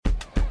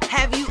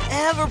Have you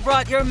ever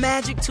brought your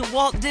magic to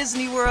Walt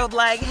Disney World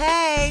like,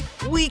 hey,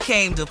 we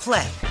came to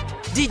play?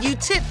 Did you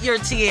tip your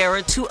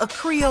tiara to a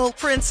Creole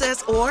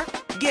princess or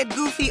get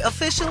goofy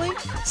officially?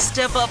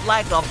 Step up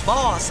like a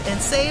boss and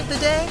save the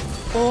day?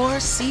 Or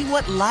see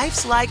what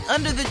life's like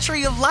under the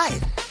tree of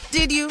life?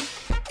 Did you?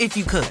 If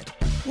you could.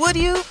 Would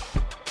you?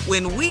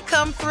 When we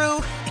come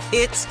through,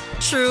 it's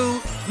true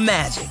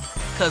magic.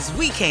 'Cause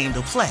we came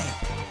to play.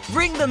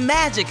 Bring the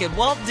magic at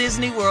Walt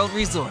Disney World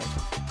Resort.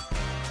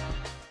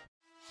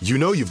 You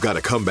know you've got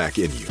a comeback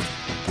in you.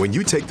 When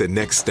you take the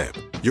next step,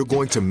 you're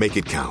going to make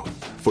it count.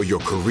 For your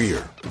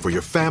career, for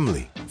your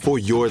family, for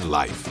your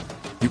life.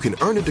 You can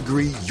earn a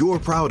degree you're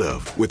proud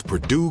of with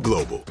Purdue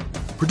Global.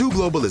 Purdue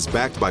Global is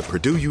backed by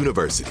Purdue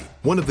University,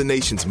 one of the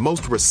nation's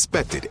most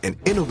respected and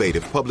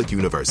innovative public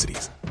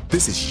universities.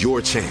 This is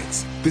your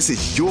chance. This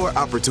is your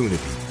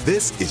opportunity.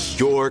 This is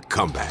your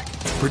comeback.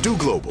 Purdue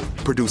Global,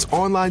 Purdue's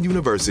online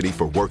university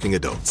for working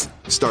adults.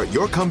 Start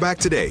your comeback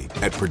today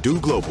at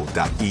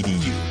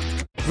purdueglobal.edu.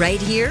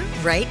 Right here,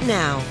 right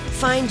now.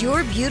 Find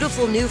your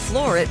beautiful new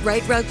floor at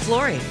Right Rug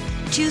Flooring.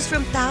 Choose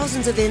from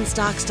thousands of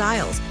in-stock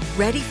styles,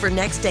 ready for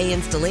next day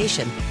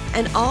installation,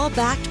 and all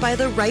backed by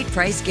the right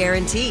price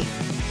guarantee.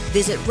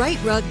 Visit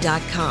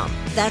rightrug.com.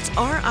 That's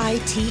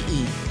RITERUG.com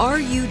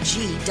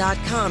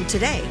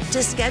today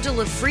to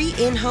schedule a free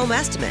in-home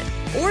estimate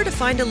or to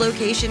find a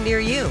location near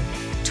you.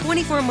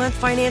 24-month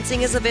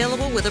financing is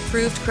available with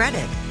approved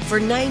credit. For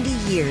 90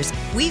 years,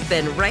 we've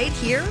been right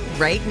here,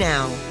 right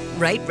now.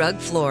 Right Rug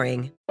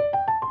Flooring.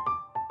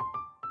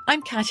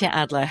 I'm Katya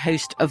Adler,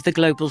 host of The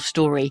Global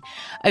Story.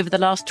 Over the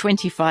last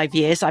 25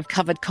 years, I've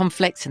covered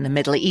conflicts in the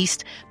Middle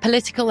East,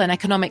 political and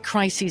economic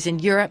crises in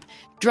Europe,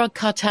 drug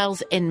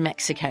cartels in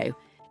Mexico.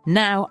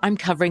 Now I'm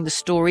covering the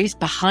stories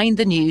behind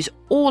the news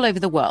all over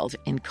the world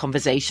in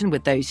conversation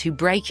with those who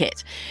break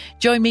it.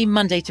 Join me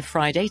Monday to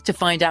Friday to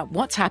find out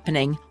what's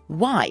happening,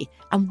 why,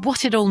 and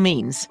what it all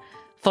means.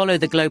 Follow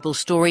The Global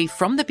Story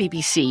from the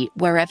BBC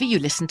wherever you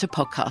listen to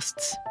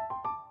podcasts.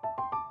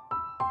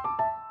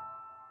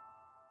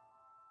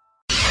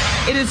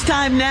 It is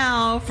time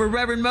now for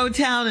Reverend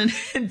Motown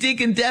and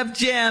Deacon Def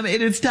Jam.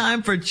 It is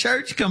time for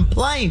church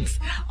complaints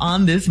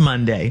on this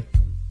Monday.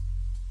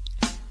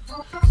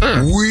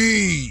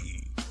 We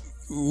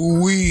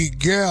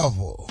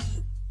gather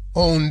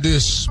on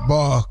this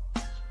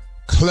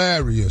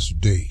Clarius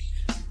Day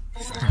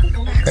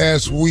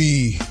as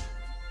we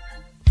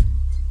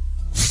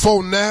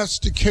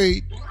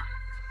phonasticate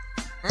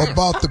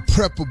about the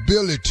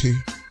preparability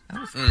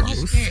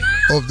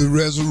of the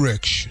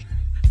resurrection.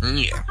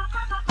 Yeah.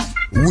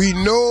 We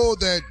know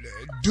that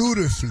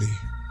dutifully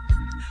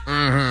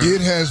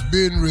it has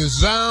been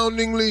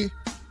resoundingly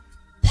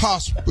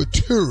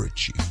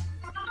prosperity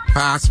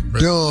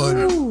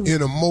done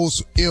in a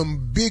most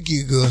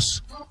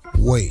ambiguous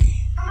way.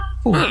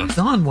 Oh, he's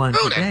on one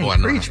today.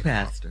 Preach,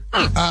 Pastor.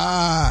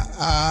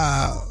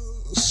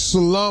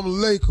 Salam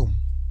alaikum.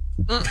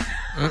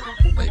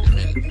 Wait a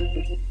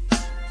minute.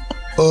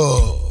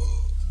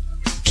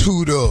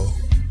 To the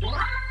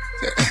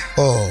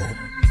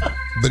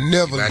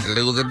benevolent About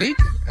to lose a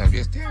deacon. I'm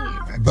just telling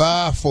you.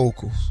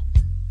 bifocals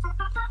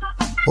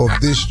of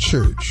this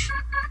church.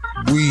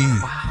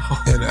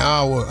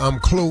 I'm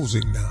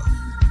closing now.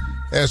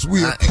 As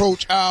we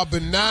approach our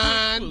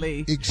benign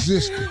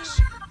existence.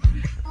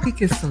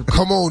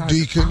 Come on,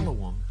 Deacon.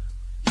 All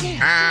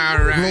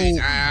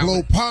right.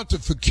 Blow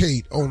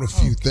pontificate on a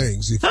few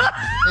things. If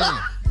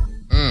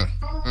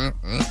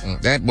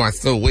That one's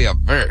so well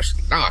versed.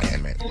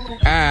 Lord, man.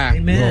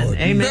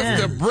 Amen.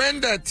 Mr.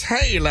 Brenda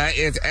Taylor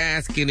is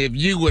asking if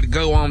you would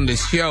go on the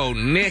show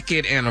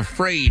Naked and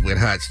Afraid with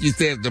her. She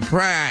says the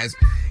prize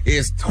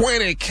is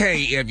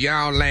 $20,000 if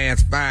y'all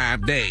last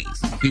 5 days.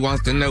 She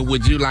wants to know,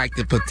 would you like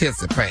to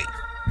participate?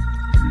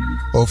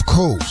 Of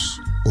course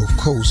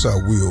I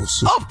will.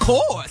 Sir. Of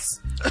course.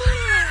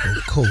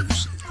 Of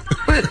course.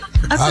 But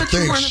I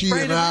think she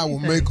and I will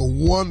make a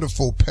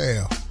wonderful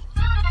pair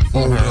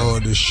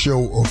on the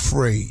show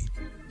Afraid.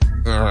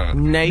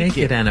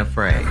 Naked and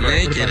Afraid.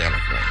 Naked and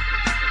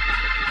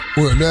Afraid.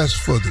 Well, that's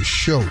for the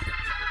show.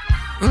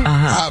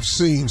 I've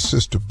seen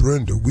Sister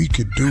Brenda. We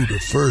could do the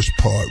first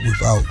part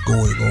without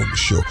going on the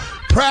show.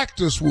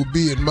 Practice will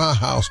be in my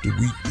house the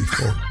week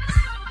before.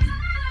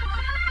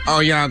 Oh,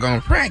 y'all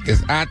gonna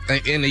practice? I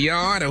think in the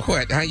yard or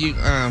what? How you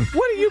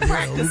What are you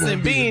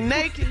practicing? Being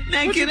naked?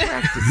 Naked?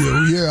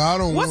 Yeah, I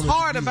don't want What's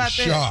hard about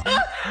shock.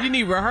 that? You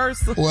need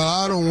rehearsal. Well,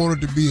 I don't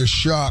want it to be a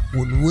shock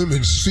when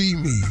women see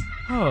me.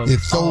 It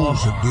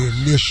throws the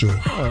initial. So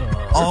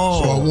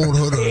I want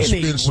her to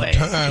spend some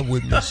time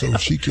with me so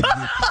she can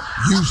get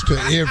used to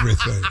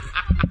everything.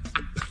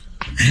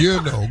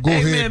 You know, go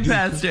ahead. Amen,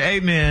 Pastor.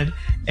 Amen.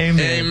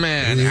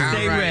 Amen.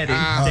 Stay ready.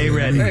 Stay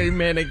ready.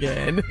 Amen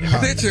again.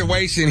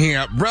 Situation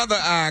here. Brother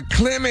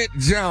Clement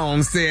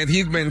Jones said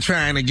he's been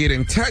trying to get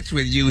in touch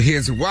with you.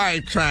 His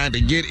wife tried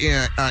to get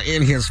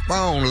in his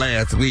phone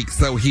last week,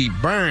 so he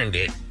burned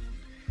it.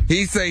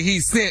 He say he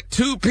sent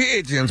 2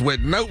 pigeons with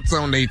notes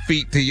on their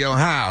feet to your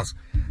house.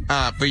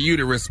 for you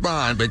to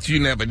respond, but you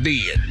never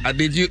did.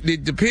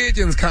 Did the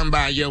pigeons come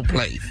by your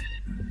place?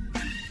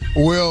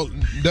 Well,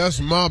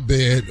 that's my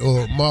bad.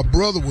 My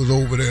brother was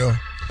over there,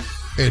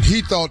 and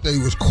he thought they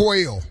was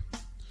quail.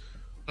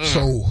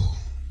 So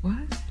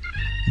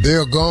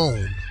they're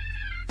gone.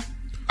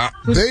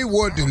 They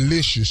were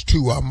delicious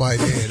too, I might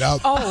add.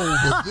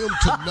 But them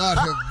to not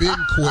have been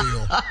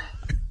quail.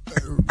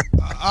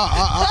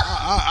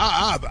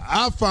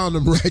 I found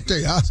them right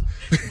there.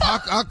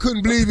 I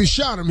couldn't believe he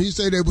shot them. He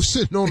said they were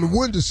sitting on the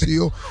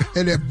windowsill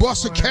and they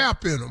bust a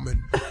cap in them.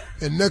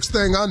 And next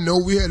thing I know,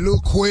 we had little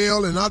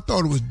quail, and I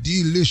thought it was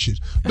delicious.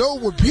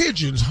 Those were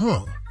pigeons,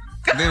 huh?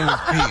 Them was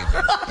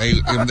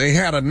pigeons. They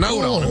had a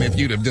note on them if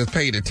you'd have just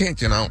paid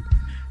attention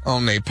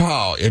on their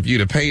paw. If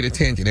you'd have paid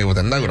attention, there was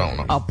a note on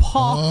them. A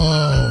paw?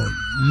 Oh,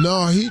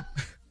 no,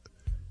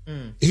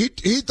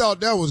 he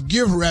thought that was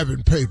gift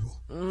wrapping paper.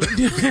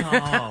 Did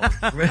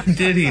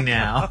he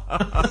now?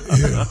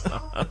 Yeah.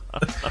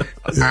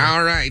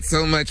 All right,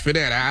 so much for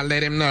that. I'll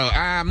let him know.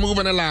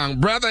 Moving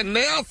along. Brother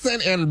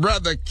Nelson and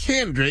Brother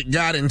Kendrick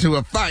got into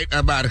a fight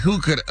about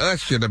who could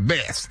usher the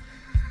best.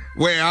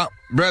 Well,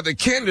 Brother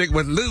Kendrick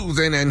was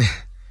losing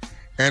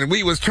and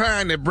we was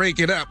trying to break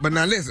it up. But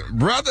now listen,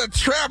 Brother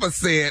Trevor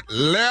said,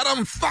 let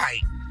them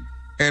fight.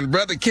 And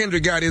Brother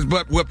Kendrick got his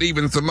butt whooped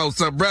even some more.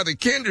 So Brother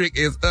Kendrick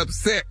is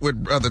upset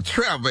with Brother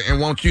Trevor and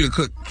wants you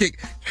to kick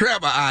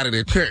Trevor out of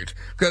the church.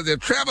 Because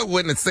if Trevor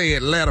wouldn't have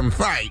said, let them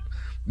fight,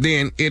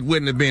 then it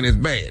wouldn't have been as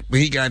bad.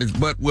 But he got his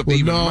butt whooped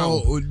even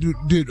more.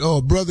 Did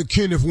Brother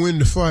Kenneth win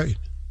the fight?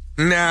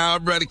 No,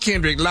 Brother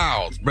Kendrick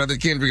lost. Brother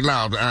Kendrick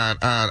lost.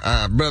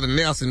 Brother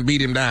Nelson beat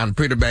him down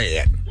pretty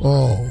bad.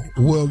 Oh,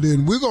 well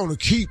then we're going to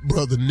keep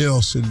Brother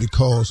Nelson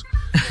because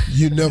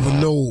you never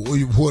know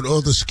what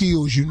other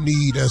skills you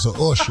need as an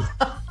usher.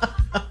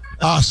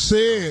 I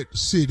said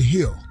sit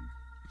here.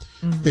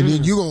 And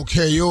then you're going to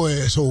carry your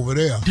ass over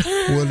there.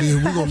 Well,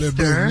 then we're going to let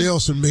Brother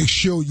Nelson make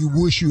sure you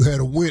wish you had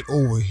a went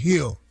over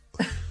here.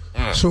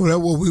 So that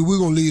what we're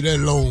going to leave that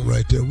alone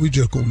right there. We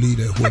just going to leave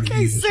that where it is. I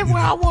can't sit where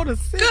I want to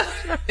sit.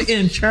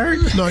 In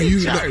church? No, no.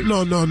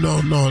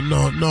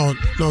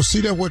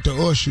 See, that's what the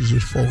ushers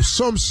is for.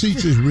 Some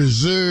seats is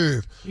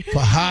reserved for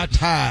high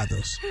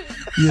tithers.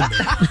 You know.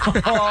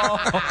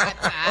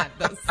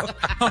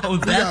 Oh, we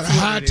got a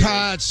high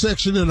tide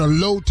section and a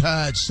low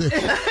tide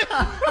section.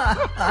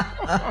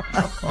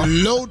 The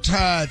low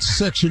tide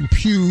section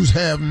pews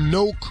have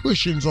no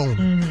cushions on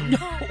them.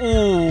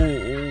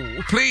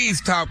 Oh, please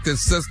talk to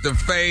Sister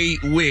Faye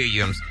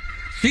Williams.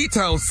 She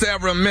told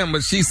several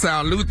members she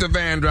saw Luther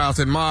Vandross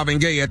and Marvin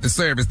Gaye at the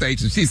service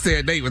station. She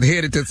said they was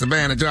headed to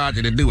Savannah,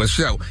 Georgia to do a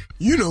show.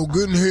 You know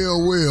good and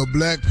hell well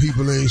black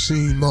people ain't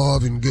seen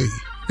Marvin Gaye.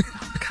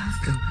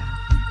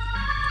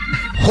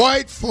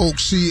 White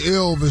folks see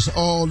Elvis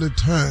all the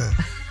time.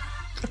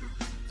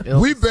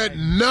 We bet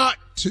not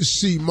to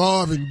see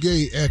Marvin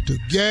Gaye at the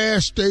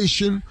gas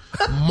station,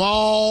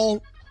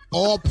 mall,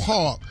 or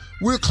park.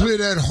 We'll clear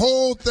that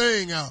whole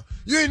thing out.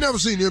 You ain't never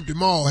seen an empty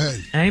mall, have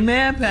you?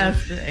 Amen,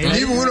 Pastor. Amen.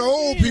 Even when the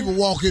old people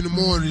walk in the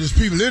morning, there's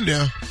people in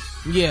there.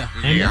 Yeah.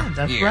 Amen.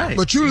 That's right.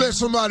 But you let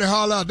somebody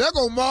holler out, there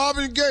go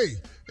Marvin Gaye,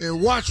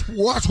 and watch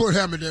what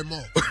happened at that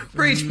mall.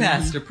 Preach,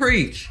 Pastor,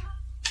 preach.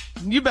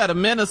 You better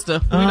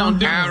minister. We don't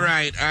do all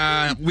right.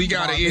 We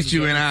got an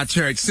issue in our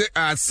church.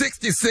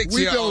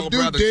 66-year-old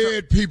brother. We don't do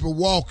dead people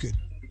walking.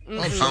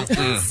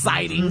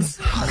 Sightings.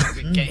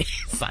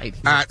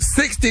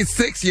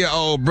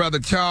 66-year-old brother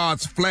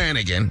Charles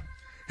Flanagan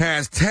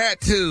has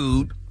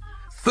tattooed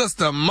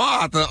Sister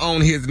Martha on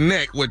his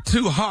neck with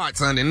 2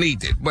 hearts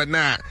underneath it. But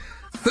now,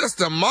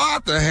 Sister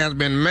Martha has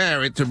been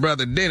married to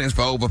Brother Dennis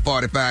for over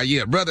 45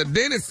 years. Brother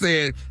Dennis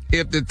said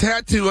if the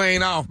tattoo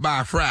ain't off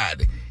by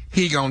Friday,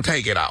 he gonna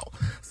take it off.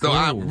 So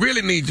I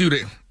really need you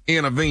to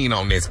intervene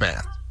on this,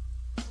 man.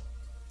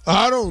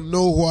 I don't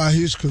know why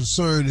his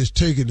concern is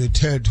taking the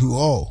tattoo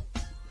off.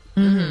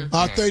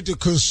 I think the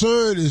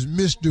concern is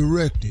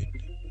misdirected.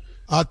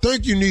 I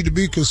think you need to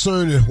be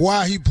concerned with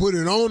why he put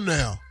it on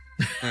now.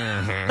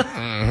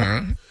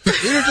 Anytime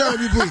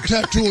you put a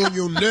tattoo on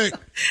your neck,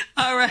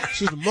 all right.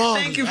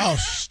 Thank you.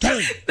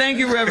 Outstanding. Thank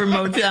you, Reverend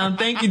Motown.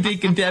 Thank you,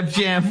 Deacon Def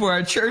Jam, for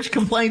our church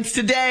complaints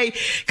today.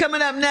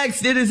 Coming up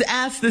next, it is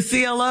Ask the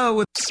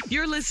CLO.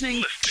 You're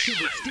listening to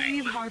the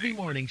Steve Harvey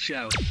Morning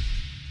Show.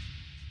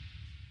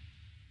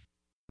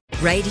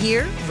 Right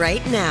here,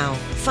 right now.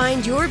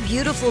 Find your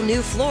beautiful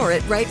new floor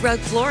at Right Rug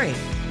Flooring.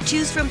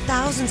 Choose from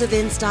thousands of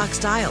in-stock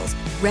styles,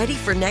 ready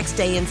for next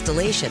day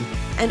installation,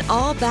 and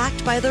all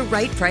backed by the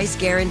right price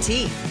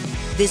guarantee.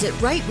 Visit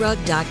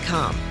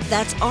rightrug.com.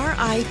 That's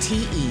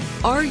RITERUG.com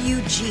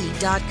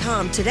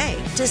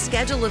today to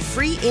schedule a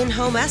free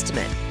in-home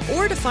estimate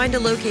or to find a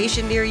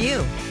location near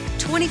you.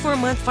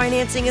 24-month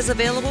financing is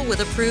available with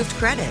approved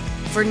credit.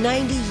 For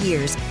 90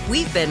 years,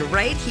 we've been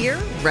right here,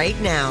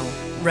 right now.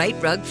 Right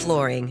Rug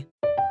Flooring.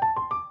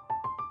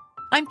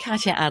 I'm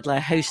Katya Adler,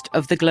 host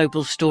of The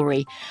Global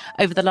Story.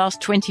 Over the last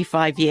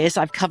 25 years,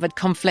 I've covered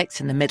conflicts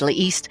in the Middle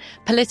East,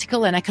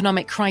 political and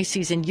economic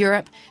crises in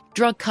Europe,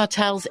 drug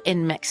cartels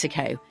in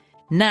Mexico.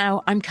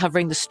 Now I'm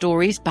covering the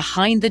stories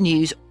behind the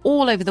news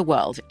all over the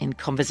world in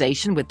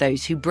conversation with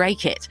those who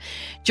break it.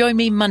 Join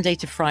me Monday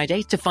to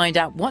Friday to find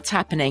out what's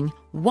happening,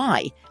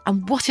 why,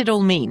 and what it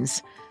all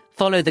means.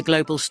 Follow The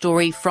Global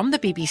Story from the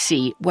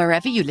BBC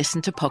wherever you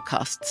listen to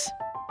podcasts.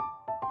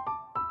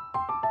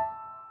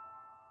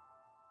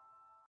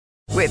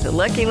 With the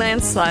Lucky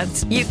Land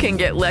Slots, you can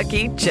get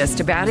lucky just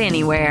about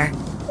anywhere.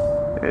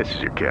 This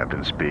is your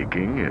captain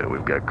speaking.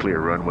 We've got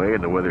clear runway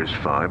and the weather's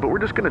fine, but we're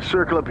just going to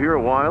circle up here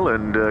a while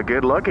and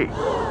get lucky.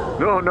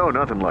 No,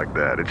 nothing like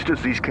that. It's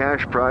just these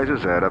cash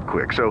prizes add up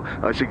quick. So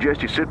I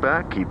suggest you sit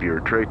back, keep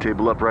your tray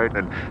table upright,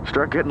 and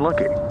start getting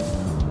lucky.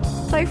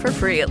 Play for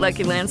free at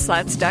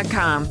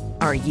LuckyLandSlots.com.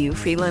 Are you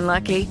feeling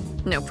lucky?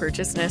 No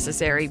purchase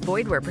necessary.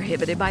 Void where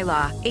prohibited by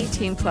law.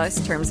 18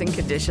 plus terms and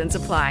conditions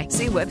apply.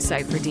 See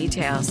website for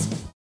details.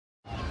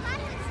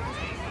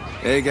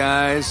 Hey,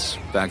 guys.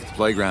 Back at the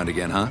playground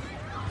again, huh?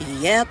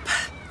 Yep.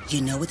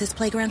 You know what this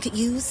playground could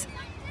use?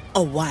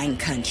 A wine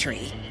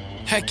country.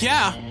 Heck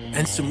yeah.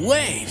 And some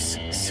waves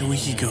so we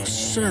could go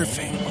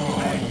surfing.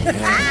 Oh,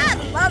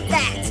 yeah. Love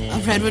that.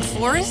 A redwood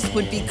forest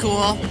would be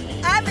cool.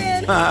 I'm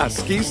in.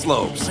 Ski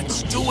slopes.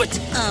 Let's do it.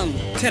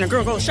 Can a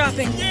girl go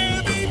shopping?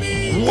 Yeah,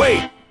 baby.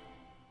 Wait.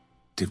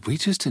 Did we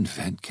just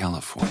invent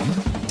California?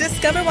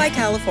 Discover why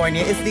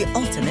California is the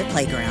ultimate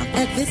playground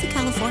at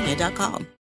visitcalifornia.com.